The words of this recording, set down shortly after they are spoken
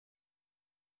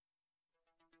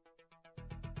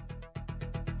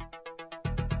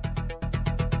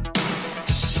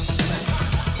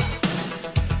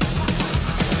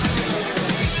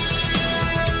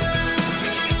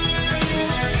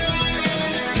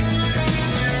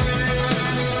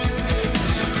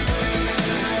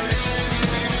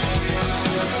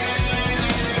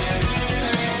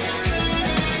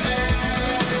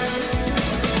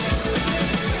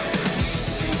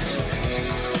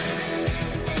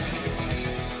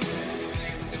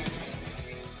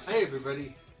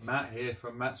everybody, Matt here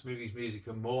from Matt's Movies, Music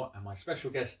and More, and my special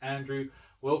guest Andrew,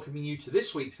 welcoming you to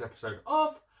this week's episode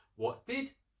of What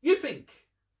Did You Think?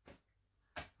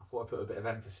 I thought I'd put a bit of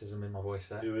emphasis in my voice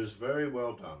there. It was very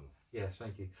well done. Yes,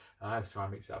 thank you. I have to try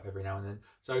and mix it up every now and then.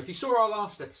 So if you saw our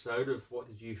last episode of What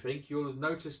Did You Think, you'll have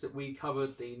noticed that we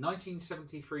covered the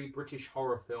 1973 British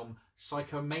horror film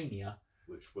Psychomania.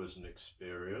 Which was an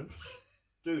experience.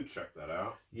 Do check that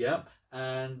out. Yep.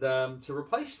 And to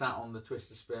replace that on the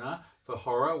Twister Spinner for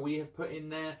horror, we have put in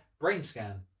there Brain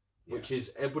Scan, which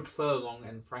is Edward Furlong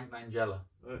and Frank Langella.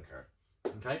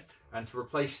 Okay. And to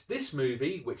replace this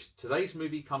movie, which today's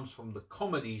movie comes from the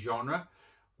comedy genre,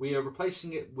 we are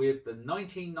replacing it with the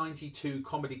 1992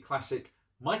 comedy classic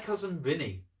My Cousin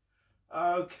Vinny.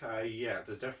 Okay, yeah,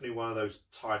 there's definitely one of those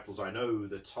titles. I know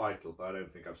the title, but I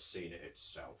don't think I've seen it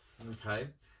itself. Okay.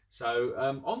 So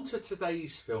on to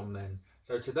today's film then.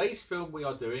 So today's film we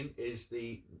are doing is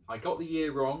I got the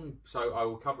year wrong, so I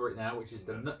will cover it now, which is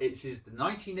the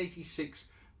 1986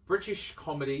 British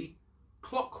comedy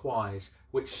Clockwise,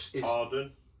 which is...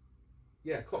 Pardon?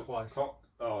 Yeah, Clockwise.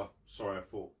 Oh, sorry, I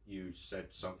thought you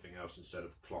said something else instead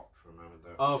of clock for a moment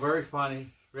there. Oh, very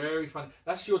funny. Very funny.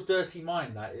 That's your dirty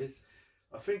mind, that is.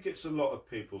 I think it's a lot of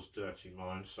people's dirty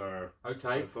mind, so okay.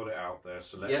 I've got it out there,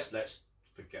 so let's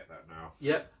forget that now.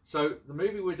 Yep. So the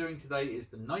movie we're doing today is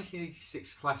the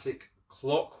 1986 classic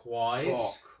Clockwise.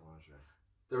 Clockwise, yeah.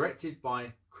 Directed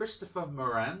by Christopher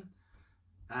Morahan,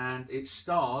 and it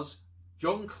stars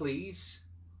John Cleese,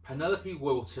 Penelope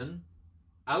Wilton,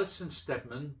 Alison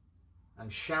Steadman, and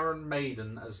Sharon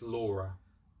Maiden as Laura.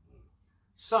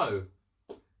 So,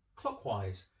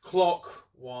 Clockwise.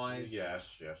 Yes.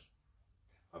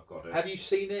 I've got it. Have you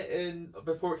seen it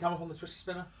before it came up on the Twister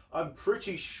Spinner? I'm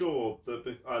pretty sure that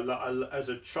as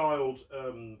a child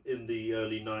in the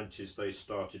early 90s, they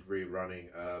started rerunning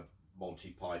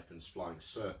Monty Python's Flying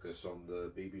Circus on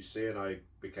the BBC, and I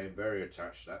became very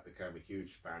attached to that, became a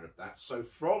huge fan of that. So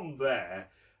from there,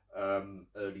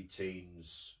 early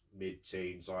teens,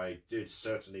 mid-teens,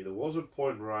 there was a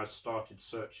point where I started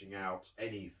searching out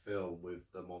any film with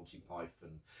the Monty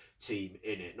Python team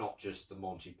in it, not just the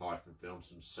Monty Python films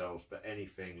themselves, but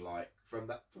anything like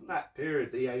from that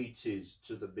period, the 80s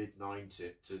to the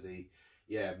mid-90s,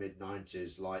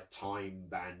 like Time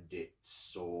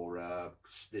Bandits or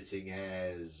Splitting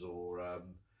Hairs or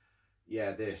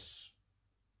this.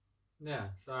 Yeah,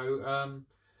 so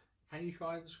can you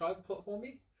try and describe the plot for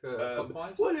me?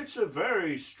 Well, it's a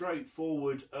very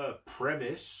straightforward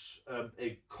premise,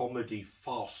 a comedy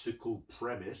farcical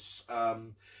premise.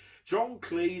 John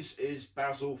Cleese is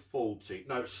Basil Fawlty.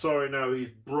 He's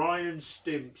Brian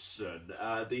Stimpson,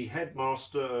 the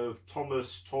headmaster of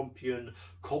Thomas Tompion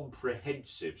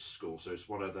Comprehensive School. So it's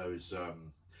one of those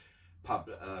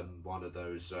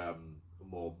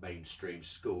more mainstream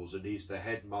schools, and he's the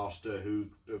headmaster who,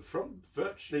 from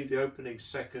virtually the opening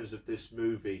seconds of this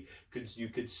movie, you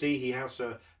could see he has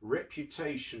a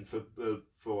reputation for,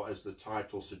 as the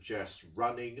title suggests,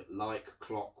 running like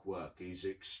clockwork. He's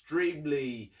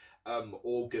extremely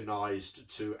organised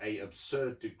to a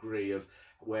absurd degree of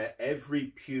where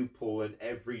every pupil and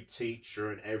every teacher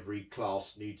and every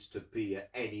class needs to be at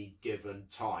any given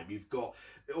time. You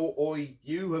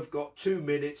have got 2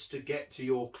 minutes to get to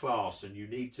your class, and you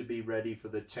need to be ready for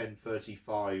the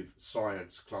 10:35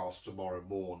 science class tomorrow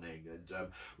morning. And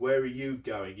where are you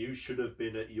going? You should have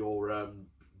been at your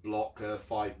block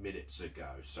 5 minutes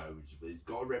ago. So he's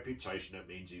got a reputation. That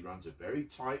means he runs a very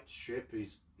tight ship.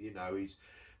 He's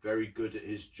very good at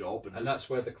his job. And that's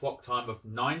where the clock time of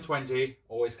 9:20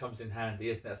 always comes in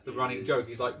handy, isn't it? That's the running joke.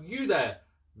 He's like, you there,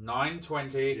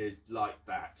 9:20. Like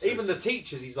that. Even the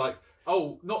teachers, he's like,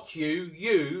 oh, not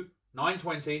you,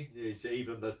 9:20.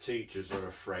 Even the teachers are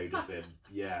afraid of him.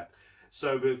 Yeah.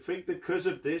 So I think because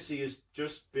of this, he has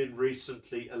just been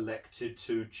recently elected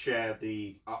to chair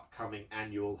the upcoming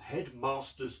annual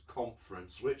Headmasters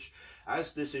Conference, which,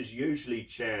 as this is usually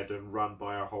chaired and run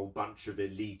by a whole bunch of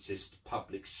elitist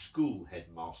public school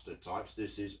headmaster types,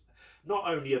 this is not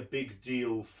only a big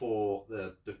deal for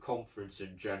the conference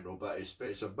in general, but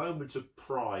it's a moment of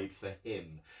pride for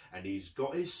him. And he's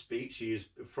got his speech. He is,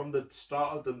 from the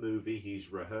start of the movie,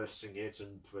 he's rehearsing it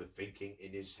and thinking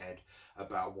in his head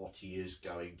about what he is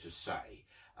going to say.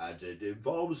 And it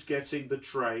involves getting the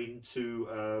train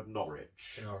to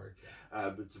Norwich.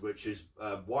 Which his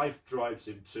wife drives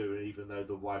him to, and even though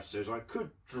the wife says, I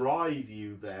could drive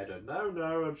you there,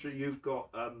 no, I'm sure you've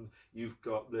got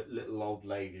little old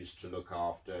ladies to look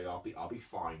after. I'll be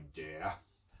fine, dear.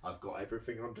 I've got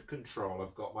everything under control.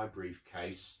 I've got my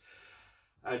briefcase.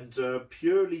 And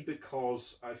purely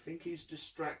because I think he's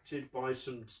distracted by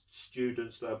some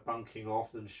students that are bunking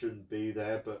off and shouldn't be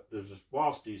there. But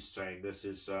whilst he's saying this,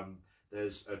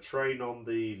 there's a train on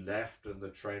the left and the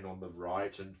train on the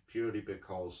right, and purely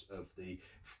because of the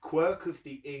quirk of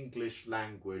the English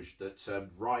language that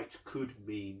right could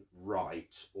mean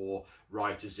right, or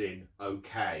right as in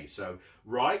okay. So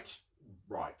right.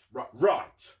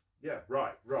 Yeah,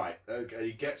 right. Okay,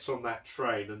 he gets on that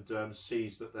train and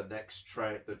sees that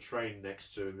the train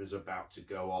next to him is about to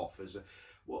go off.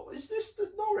 Well, is this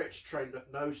the Norwich train?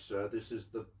 No, sir, this is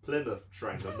the Plymouth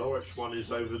train. The Norwich one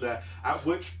is over there. At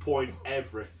which point,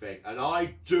 everything, and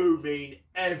I do mean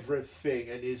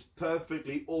everything, and is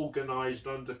perfectly organised,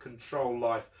 under control,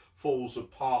 life falls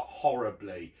apart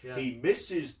horribly. Yeah. He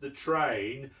misses the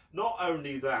train. Not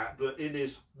only that, but in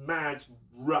his mad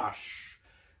rush,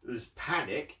 there's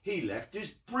panic, he left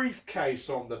his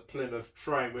briefcase on the Plymouth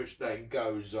train, which then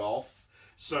goes off.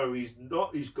 So he's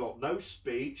got no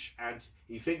speech, and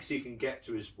he thinks he can get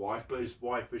to his wife, but his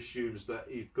wife assumes that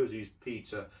because he's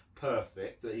Peter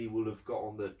Perfect, that he will have got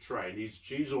on the train.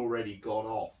 She's already gone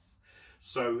off.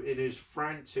 So in his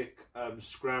frantic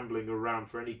scrambling around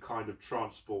for any kind of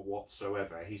transport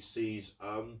whatsoever, he sees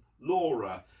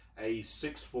Laura, a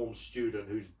sixth form student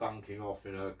who's bunking off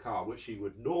in her car, which he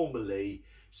would normally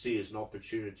see as an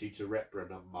opportunity to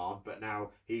reprimand, but now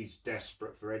he's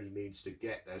desperate for any means to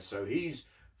get there. So he's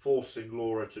forcing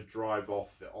Laura to drive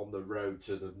off on the road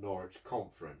to the Norwich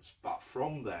conference. But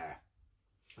from there,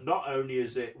 not only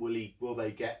will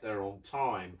they get there on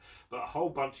time, but a whole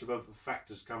bunch of other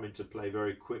factors come into play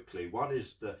very quickly. One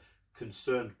is the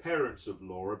concerned parents of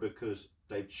Laura, because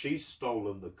she's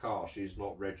stolen the car, she's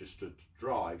not registered to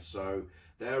drive, so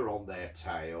they're on their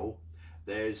tail.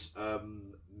 There's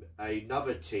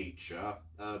another teacher,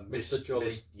 Mr.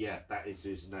 Jolly. Yeah, that is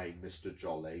his name, Mr.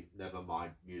 Jolly. Never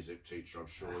mind, music teacher. I'm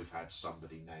sure we've had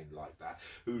somebody named like that,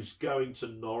 who's going to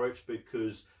Norwich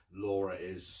because Laura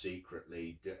is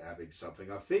secretly having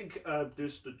something. I think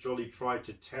Mr. Jolly tried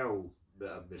to tell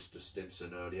Mr.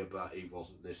 Stimson earlier, but he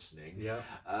wasn't listening. Yeah.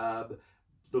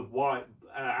 The wife,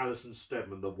 Alison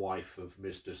Steadman, the wife of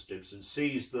Mr. Stimson,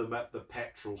 sees them at the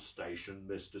petrol station,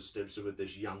 Mr. Stimson, with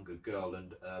this younger girl,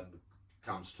 and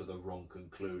comes to the wrong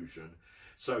conclusion.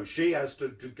 So she has to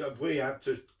go. We have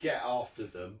to get after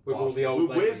them with all the old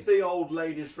ladies. With the old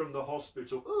ladies from the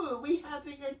hospital. Oh, are we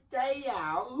having a day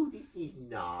out? Oh, this is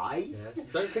nice. Yeah.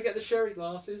 Don't forget the sherry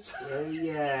glasses.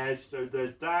 Yeah, so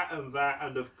there's that,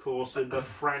 and of course, in the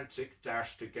frantic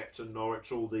dash to get to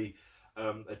Norwich, all the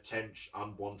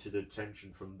unwanted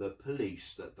attention from the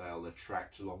police that they'll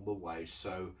attract along the way.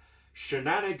 So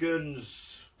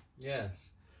shenanigans. Yes,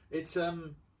 it's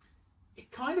it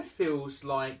kind of feels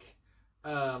like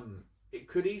it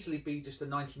could easily be just a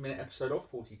 90-minute episode of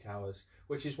 40 Towers,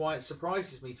 which is why it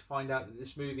surprises me to find out that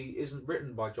this movie isn't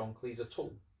written by John Cleese at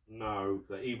all. No,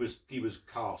 that he was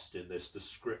cast in this. The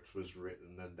script was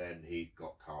written and then he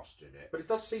got cast in it. But it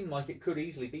does seem like it could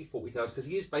easily be 40 Towers, because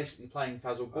he is basically playing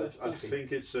Fazal Ball. I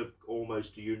think it's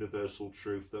almost a universal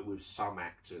truth that with some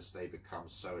actors they become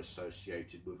so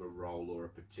associated with a role or a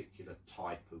particular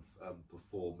type of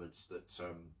performance that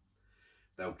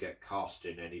they'll get cast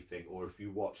in anything, or if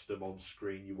you watch them on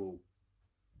screen you will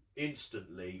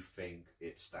instantly think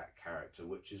it's that character,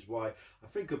 which is why I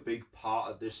think a big part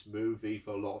of this movie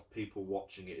for a lot of people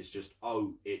watching it is just,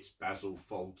 oh, it's Basil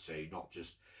Fawlty, not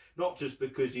just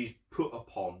because he's put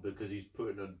upon, because he's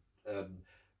put in a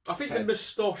I think the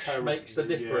moustache makes the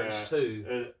difference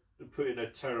too. Put in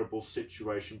a terrible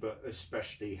situation, but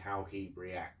especially how he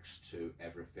reacts to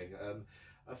everything.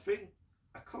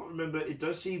 I can't remember.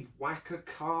 Does he whack a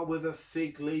car with a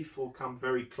fig leaf or come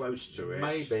very close to it?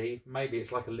 Maybe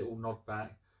it's like a little nod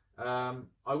back.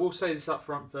 I will say this up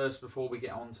front first before we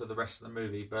get on to the rest of the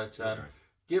movie. But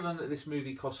given that this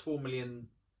movie cost £4 million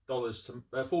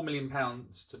 £4 million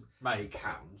to make,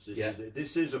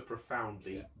 this is a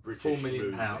profoundly British £4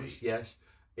 million movie. Yes,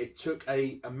 it took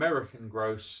a American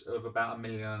gross of about $1.5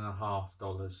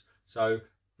 million. So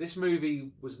this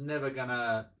movie was never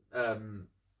gonna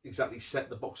exactly set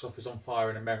the box office on fire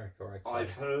in America, I'd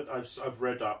say. I've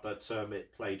read up that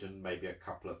it played in maybe a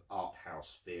couple of art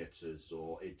house theatres,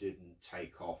 or it didn't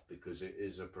take off because it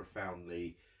is a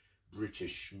profoundly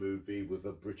British movie with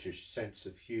a British sense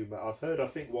of humour. I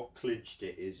think what clinched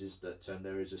it is that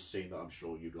there is a scene that I'm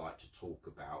sure you'd like to talk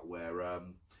about where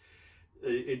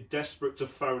desperate to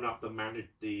phone up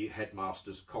the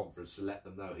headmaster's conference to let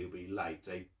them know he'll be late,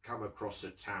 they come across a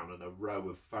town and a row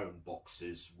of phone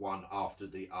boxes, one after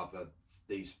the other,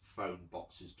 these phone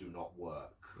boxes do not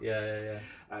work. Yeah.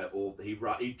 Or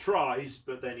he tries,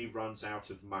 but then he runs out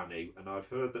of money. And I've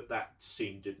heard that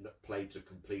scene didn't play to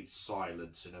complete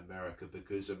silence in America,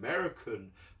 because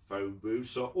American phone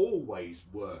booths are always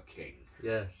working.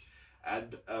 Yes.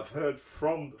 And I've heard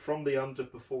from the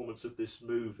underperformance of this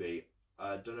movie,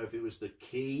 I don't know if it was the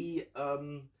key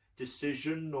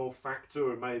decision or factor,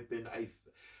 or it may have been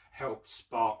helped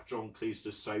spark John Cleese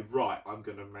to say, right, I'm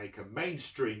going to make a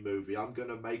mainstream movie. I'm going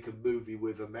to make a movie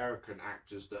with American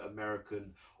actors that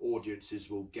American audiences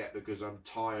will get, because I'm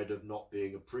tired of not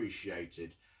being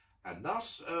appreciated. And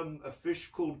thus, A Fish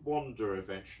Called Wanda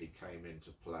eventually came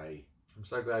into play. I'm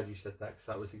so glad you said that, because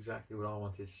that was exactly what I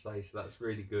wanted to say. So that's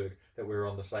really good that we were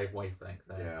on the same wavelength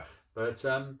there. Yeah. But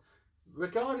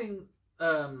regarding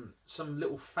some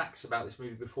little facts about this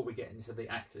movie before we get into the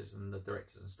actors and the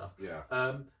directors and stuff. Yeah.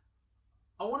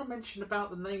 I want to mention about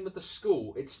the name of the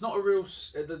school. It's not a real...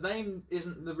 the name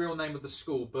isn't the real name of the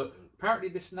school, but apparently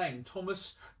this name,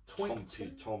 Thomas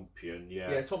Tompion, yeah.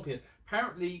 Yeah, Tompion.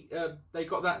 Apparently they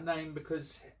got that name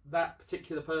because that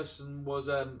particular person was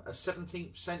a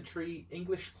 17th century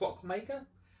English clockmaker.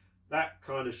 That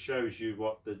kind of shows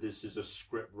you this is a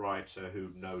script writer who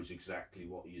knows exactly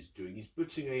what he is doing. He's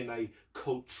putting in a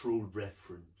cultural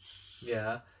reference.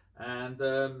 Yeah, and...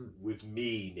 with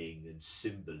meaning and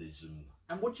symbolism.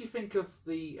 And what do you think of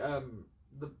the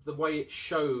way it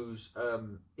shows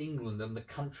England and the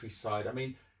countryside? I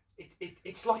mean,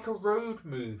 it's like a road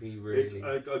movie, really.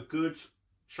 A good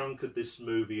chunk of this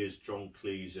movie is John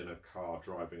Cleese in a car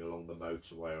driving along the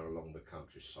motorway or along the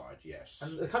countryside, yes.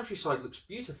 And the countryside looks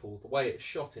beautiful, the way it's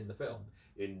shot in the film.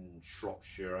 In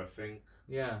Shropshire, I think.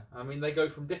 Yeah, I mean, they go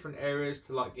from different areas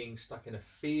to like getting stuck in a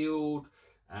field,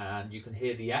 and you can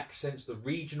hear the accents, the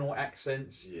regional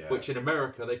accents, which in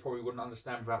America they probably wouldn't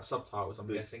understand without subtitles, I'm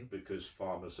guessing. Because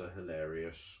farmers are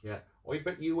hilarious. Yeah. I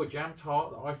bet you were jam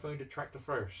tart that I phoned a tractor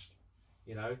first,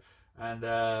 you know?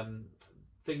 And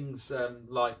things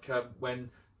like when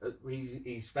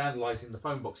he's vandalising the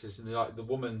phone boxes, and like the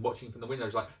woman watching from the window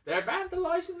is like, they're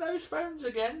vandalising those phones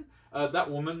again.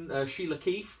 That woman, Sheila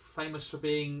Keefe, famous for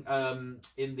being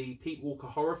in the Pete Walker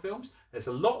horror films. There's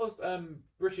a lot of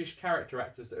British character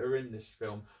actors that are in this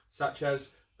film, such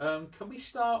as, can we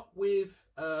start with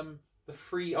the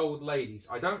three old ladies?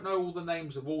 I don't know all the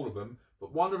names of all of them,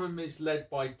 but one of them is led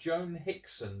by Joan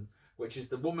Hickson, which is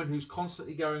the woman who's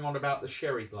constantly going on about the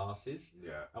sherry glasses.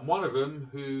 Yeah. And one of them,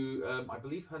 who I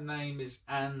believe her name is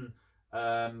Anne,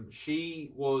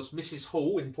 she was Mrs.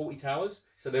 Hall in 40 Towers.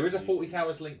 So there is a 40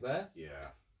 Towers link there.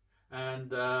 Yeah.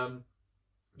 And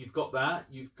you've got that.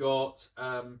 You've got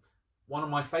one of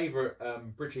my favourite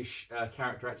British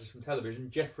character actors from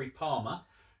television, Geoffrey Palmer,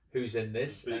 who's in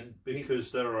this.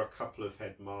 Because there are a couple of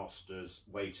headmasters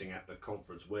waiting at the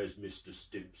conference. Where's Mr.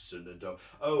 Stimpson? And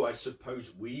oh, I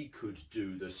suppose we could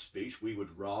do the speech. We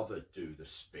would rather do the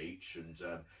speech.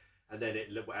 And then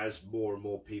as more and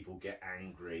more people get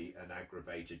angry and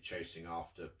aggravated chasing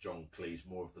after John Cleese,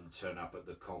 more of them turn up at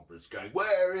the conference going,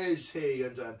 where is he?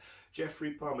 And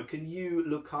Geoffrey Palmer, can you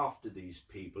look after these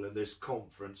people? And this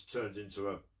conference turns into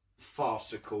a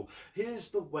farcical, here's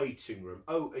the waiting room.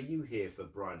 Oh, are you here for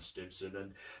Brian Stimpson?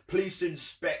 And Police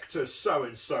Inspector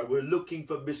so-and-so, we're looking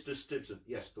for Mr. Stimpson.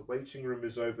 Yes, the waiting room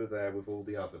is over there with all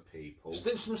the other people.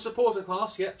 Stimpson supporter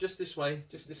class, yep, just this way.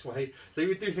 So he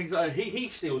would do things like, he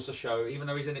steals the show, even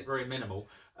though he's in it very minimal.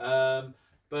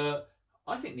 But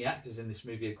I think the actors in this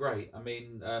movie are great. I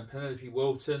mean, Penelope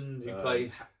Wilton, who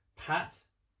plays Pat.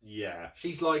 Yeah.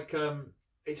 She's like...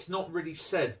 it's not really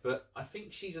said, but I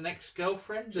think she's an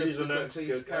ex-girlfriend. She's an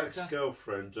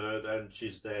ex-girlfriend, and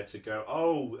she's there to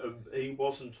go, he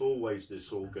wasn't always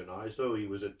this organised. Oh, he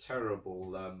was a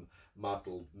terrible,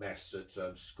 muddled mess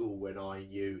at school when I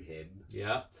knew him.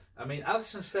 Yeah. I mean,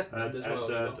 Alison Steadman as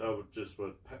well.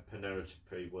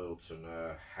 Penelope Wilton,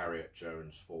 Harriet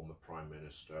Jones, former Prime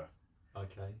Minister.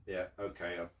 Okay. Yeah,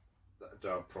 okay.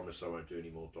 I promise I won't do any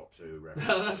more Doctor Who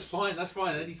references. That's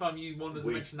fine. Anytime you wanted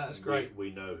to mention that, that's great. We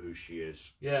know who she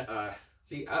is. Yeah.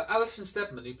 See, Alison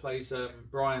Steadman, who plays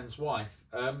Brian's wife,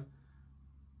 I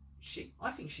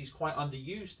think she's quite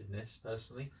underused in this,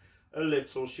 personally. A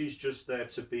little. She's just there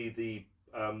to be the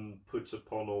put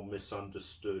upon or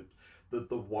misunderstood,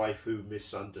 the wife who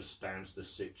misunderstands the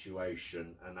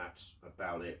situation, and that's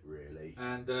about it, really.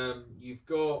 And you've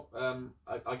got,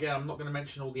 again, I'm not going to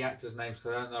mention all the actors' names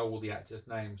because I don't know all the actors'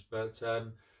 names, but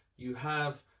you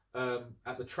have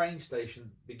at the train station,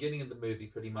 beginning of the movie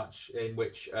pretty much, in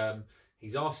which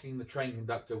he's asking the train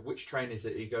conductor, which train is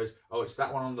it? He goes, oh, it's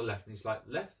that one on the left. And he's like,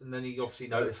 left? And then he obviously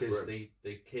notices the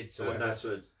kids or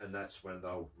whatever. And that's when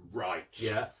they'll right.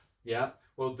 Yeah.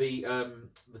 Well,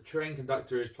 the train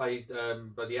conductor is played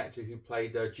by the actor who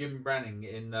played Jim Branning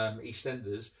in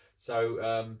EastEnders.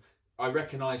 So I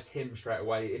recognised him straight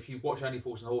away. If you watch Only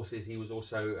Fools and Horses, he was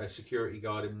also a security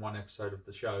guard in one episode of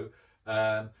the show.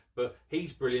 But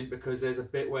he's brilliant because there's a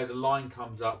bit where the line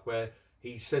comes up where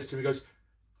he says to him,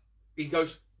 he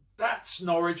goes, "That's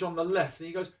Norwich on the left," and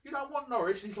he goes, "You don't want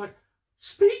Norwich," and he's like,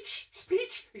 "Speech,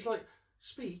 speech." He's like,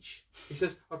 "Speech?" He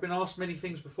says, "I've been asked many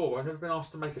things before. I've never been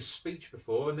asked to make a speech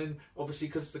before." And then, obviously,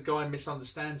 because the guy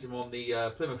misunderstands him on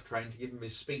the Plymouth train to give him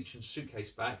his speech and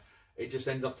suitcase back, it just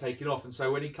ends up taking off. And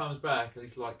so when he comes back, and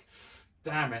he's like,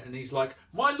 "Damn it!" and he's like,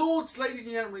 "My lords, ladies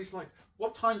and gentlemen," he's like,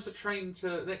 "What time's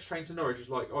the next train to Norwich?" He's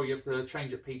like, "Oh, you have to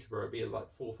change at Peterborough. It'll be at like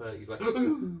 4:30. He's like,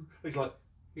 he's like,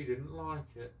 "He didn't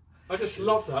like it." I just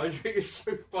love that. I think it's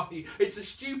so funny. It's a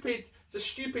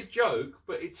stupid joke,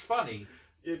 but it's funny.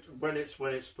 When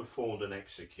it's performed and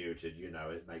executed,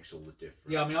 it makes all the difference.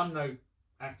 Yeah, I mean, I'm no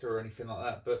actor or anything like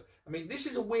that, but I mean, this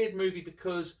is a weird movie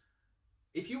because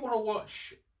if you want to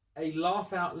watch a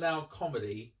laugh out loud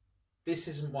comedy, this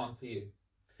isn't one for you.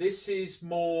 This is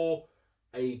more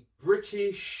a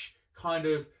British kind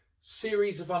of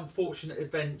series of unfortunate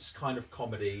events kind of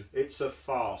comedy. It's a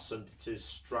farce, and it is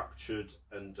structured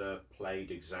and played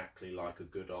exactly like a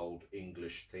good old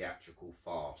English theatrical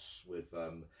farce with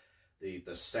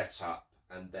the setup,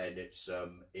 and then it's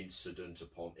incident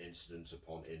upon incident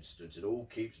upon incident. It all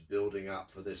keeps building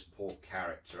up for this poor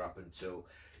character up until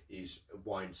he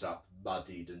winds up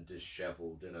muddied and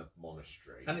dishevelled in a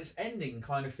monastery. And its ending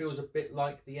kind of feels a bit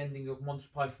like the ending of Monty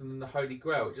Python and the Holy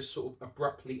Grail. It just sort of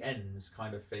abruptly ends,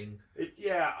 kind of thing.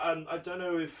 I don't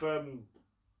know if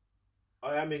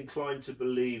I am inclined to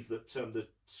believe that the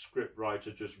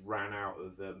scriptwriter just ran out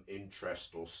of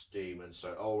interest or steam, and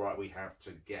so, all right, we have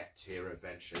to get here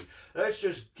eventually. Let's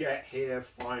just get here.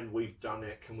 Fine, we've done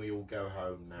it. Can we all go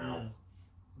home now?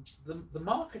 The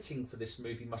marketing for this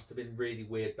movie must have been really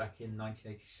weird back in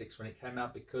 1986 when it came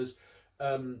out, because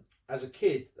as a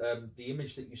kid, the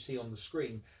image that you see on the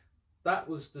screen, that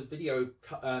was the video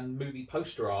and movie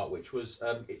poster art, which was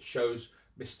it shows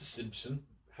Mr. Simpson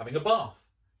having a bath.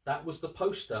 That was the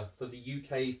poster for the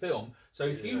UK film. So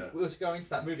if you were to go into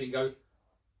that movie and go,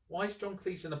 "Why is John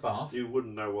Cleese in a bath?" You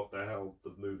wouldn't know what the hell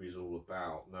the movie's all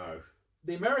about. No.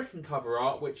 The American cover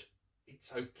art, which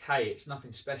it's okay, it's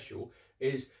nothing special,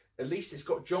 is at least it's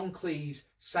got John Cleese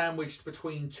sandwiched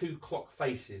between two clock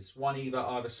faces, one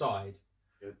either side.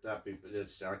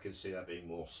 I can see that being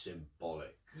more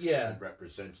symbolic, and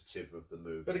representative of the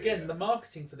movie. But again, the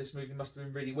marketing for this movie must have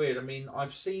been really weird. I mean,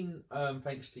 I've seen,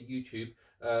 thanks to YouTube,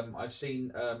 I've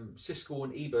seen Siskel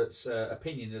and Ebert's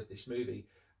opinion of this movie,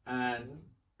 and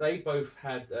they both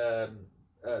had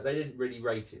they didn't really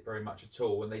rate it very much at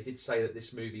all, and they did say that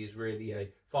this movie is really a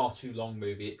far too long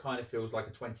movie. It kind of feels like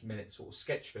a 20-minute sort of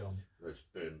sketch film.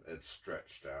 It's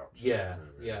stretched out.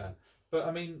 Yeah. But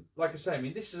I mean, like I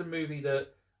say, this is a movie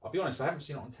that, I'll be honest, I haven't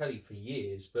seen it on telly for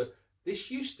years, but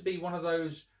this used to be one of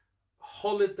those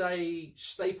holiday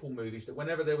staple movies that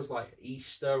whenever there was like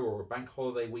Easter or a bank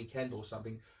holiday weekend or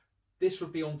something, this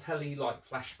would be on telly, like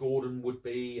Flash Gordon would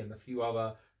be, and a few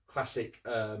other classic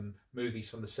movies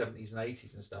from the 70s and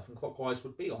 80s and stuff, and Clockwise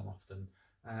would be on often.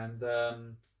 And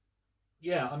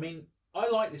I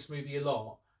like this movie a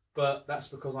lot, but that's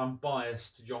because I'm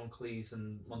biased to John Cleese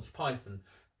and Monty Python.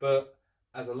 But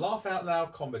as a laugh out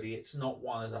loud comedy, it's not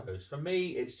one of those. For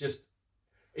me, it's just,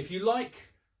 if you like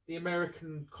the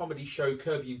American comedy show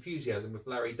Curb Your Enthusiasm with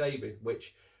Larry David,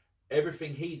 which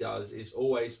everything he does is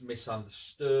always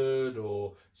misunderstood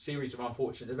or series of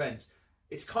unfortunate events,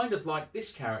 it's kind of like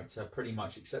this character pretty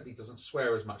much, except he doesn't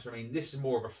swear as much. I mean, this is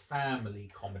more of a family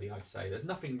comedy, I'd say. There's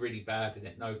nothing really bad in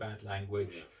it, no bad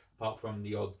language, apart from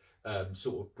the odd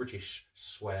sort of British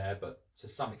swear, but to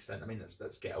some extent,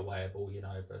 that's getawayable,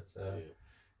 but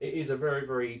it is a very,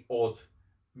 very odd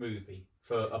movie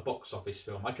for a box office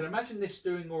film. I can imagine this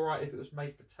doing all right if it was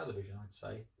made for television, I'd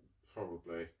say.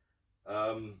 Probably.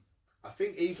 I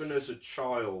think even as a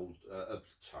child,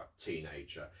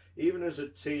 teenager,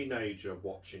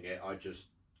 watching it, I just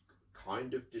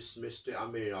kind of dismissed it.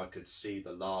 I could see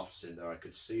the laughs in there, I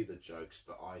could see the jokes,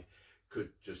 but I could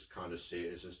just kind of see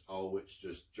it as just, it's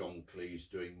just John Cleese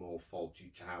doing more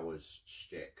Fawlty Towers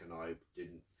shtick, and I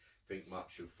didn't think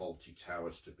much of Fawlty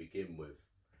Towers to begin with.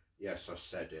 Yes, I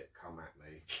said it, come at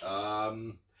me.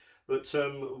 But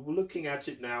looking at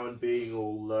it now and being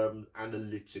all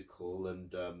analytical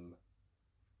and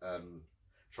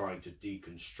trying to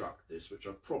deconstruct this, which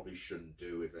I probably shouldn't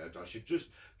do with it. I should just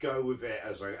go with it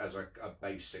as a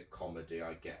basic comedy.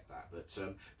 I get that, but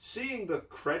seeing the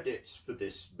credits for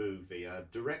this movie,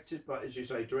 directed by, as you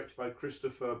say, directed by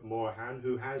Christopher Morahan,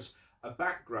 who has a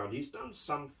background. He's done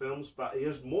some films, but he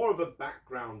has more of a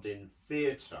background in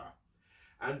theatre.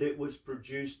 And it was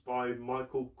produced by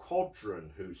Michael Codron,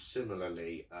 who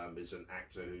similarly is an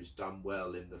actor who's done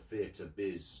well in the theatre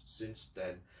biz since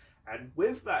then. And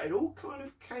with that, it all kind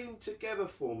of came together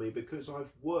for me because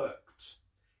I've worked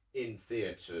in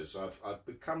theatres. I've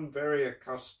become very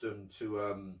accustomed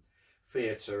to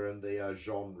theatre and the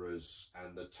genres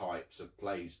and the types of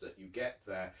plays that you get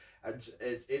there. And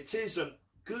it isn't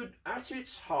good at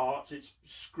its heart. It's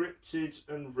scripted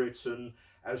and written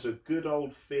as a good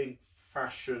old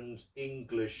fashioned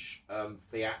English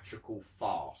theatrical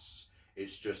farce.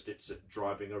 It's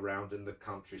driving around in the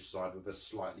countryside with a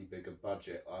slightly bigger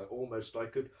budget. I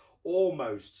could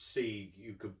almost see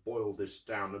you could boil this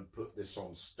down and put this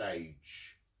on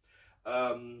stage.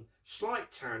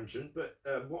 Slight tangent, but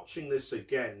watching this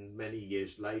again many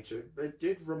years later, it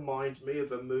did remind me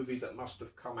of a movie that must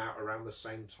have come out around the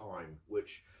same time,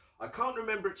 which I can't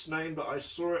remember its name, but I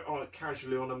saw it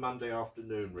casually on a Monday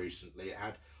afternoon recently. It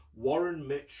had Warren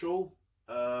Mitchell,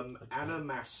 Anna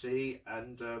Massey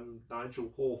and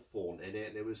Nigel Hawthorne in it,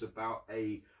 and it was about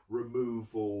a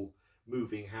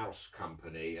moving house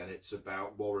company, and it's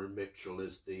about Warren Mitchell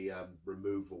as the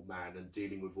removal man and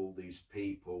dealing with all these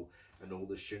people and all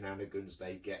the shenanigans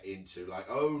they get into, like,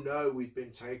 oh no, we've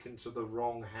been taken to the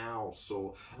wrong house,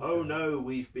 or oh no,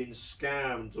 we've been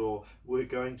scammed, or we're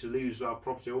going to lose our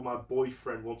property, or my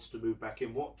boyfriend wants to move back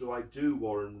in. What do I do,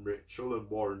 Warren Mitchell? And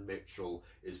Warren Mitchell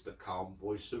is the calm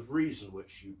voice of reason,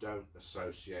 which you don't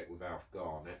associate with Alf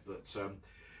Garnett, but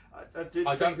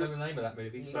I don't know the name of that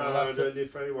movie. So no,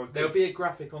 if anyone could, there'll be a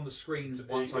graphic on the screen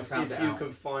once I found it out. If you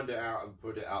can find it out and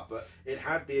put it up. But it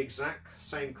had the exact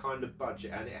same kind of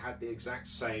budget, and it had the exact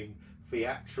same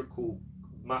theatrical,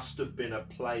 must have been a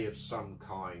play of some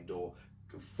kind, or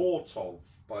thought of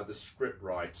by the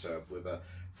scriptwriter with a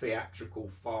theatrical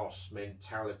farce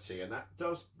mentality. And that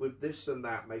does, with this and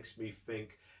that, makes me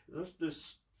think, there's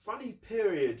this funny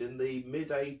period in the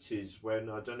mid-80s when,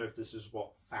 I don't know if this is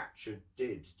what Thatcher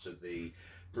did to the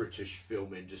British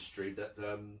film industry, that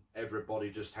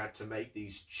everybody just had to make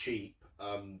these cheap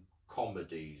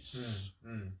comedies.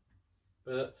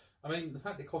 But I mean, the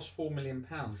fact it cost £4 million,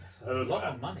 that's a lot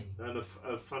of money. And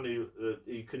a funny,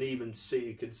 you can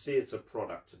see it's a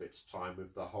product of its time,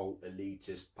 with the whole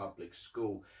elitist public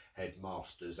school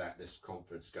headmasters at this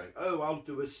conference going, oh, I'll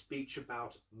do a speech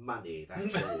about money.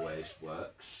 That always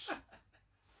works.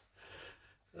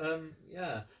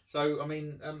 Yeah. So, I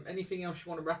mean, anything else you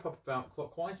want to wrap up about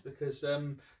Clockwise? Because,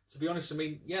 to be honest, I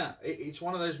mean, yeah, it's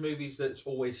one of those movies that's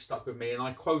always stuck with me, and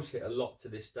I quote it a lot to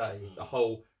this day. The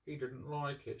whole "he didn't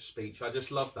like it" speech. I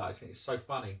just love that. I think it's so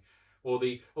funny. Or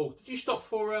the, oh, did you stop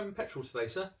for petrol today,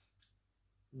 sir?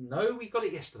 No, we got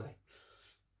it yesterday.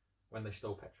 When they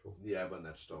stole petrol. Yeah, when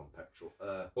they've stolen petrol.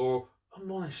 Or a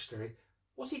monastery.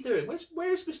 What's he doing?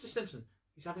 Where is Mr. Simpson?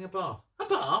 He's having a bath. A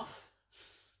bath?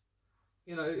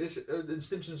 You know, it's the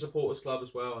Simpson Supporters Club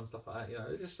as well and stuff like that. You know,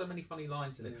 there's just so many funny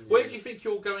lines in it. Yeah. Where do you think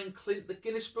you're going, Clint? The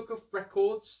Guinness Book of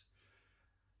Records?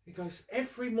 He goes,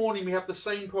 every morning we have the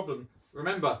same problem.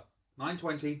 Remember,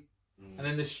 9:20, and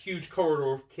then this huge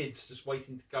corridor of kids just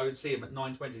waiting to go and see him at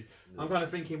 9:20. I'm kind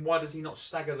of thinking, why does he not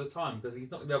stagger the time? Because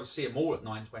he's not going to be able to see them all at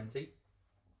 9:20.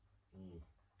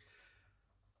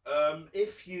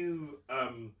 If you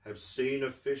have seen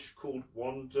A Fish Called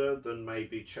Wanda, then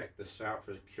maybe check this out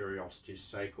for curiosity's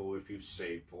sake. Or if you've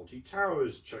seen 40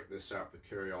 Towers, check this out for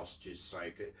curiosity's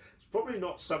sake. It's probably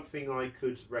not something I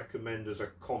could recommend as a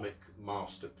comic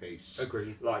masterpiece.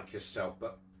 Agreed. Like yourself,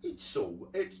 but it's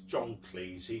John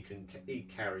Cleese. He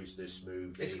carries this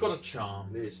movie. It's got a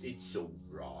charm. It's all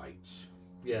right.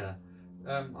 Yeah.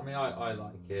 I mean, I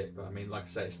like it, but I mean, like I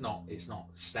say, it's not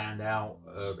standout.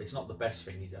 It's not the best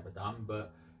thing he's ever done,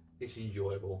 but it's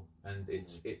enjoyable, and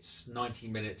it's 90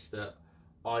 minutes that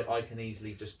I can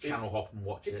easily just channel hop and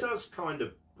watch it. It does kind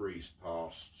of breeze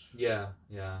past. Yeah.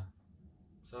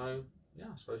 So yeah,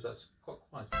 I suppose that's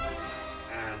Clockwise.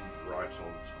 And right on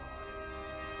time.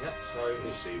 Yep, so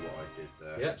you see what I did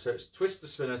there. Yep, so it's Twister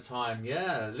Spinner time.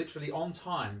 Yeah, literally on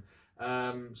time.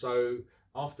 So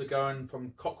after going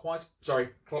from clockwise.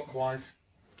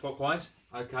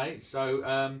 Okay,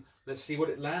 so let's see what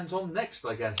it lands on next,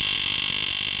 I guess.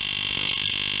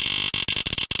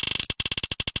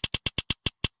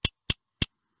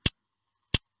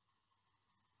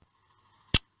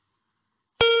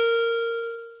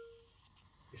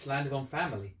 It's landed on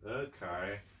family.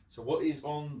 Okay. So what is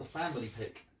on the family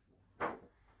pick?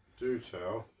 Do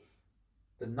tell.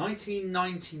 The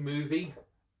 1990 movie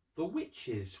The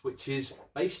Witches, which is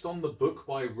based on the book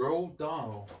by Roald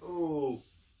Dahl. Oh,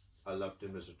 I loved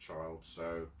him as a child,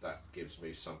 so that gives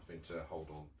me something to hold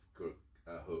on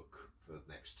a hook for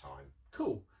next time.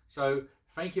 Cool. So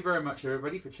thank you very much,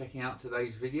 everybody, for checking out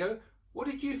today's video. What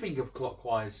did you think of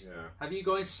Clockwise? Yeah. Have you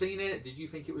guys seen it? Did you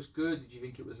think it was good? Did you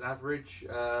think it was average?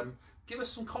 Give us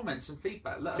some comments and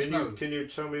feedback. Let us know. Can you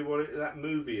tell me what that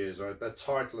movie is? The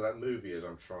title of that movie is.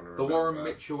 I'm trying to remember. The Warren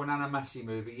Mitchell and Anna Massey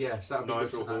movie. Yes, that would be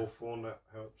Nigel good to know. Hawthorne. That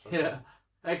helps. Yeah,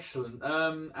 excellent.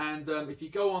 If you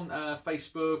go on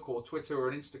Facebook or Twitter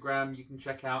or Instagram, you can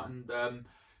check out and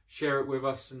share it with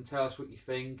us and tell us what you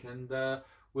think. And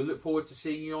we'll look forward to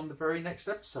seeing you on the very next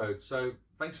episode. So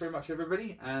thanks very much,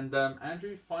 everybody. And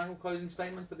Andrew, final closing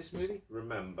statement for this movie?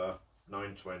 Remember,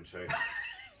 9:20.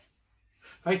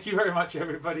 Thank you very much,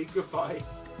 everybody. Goodbye.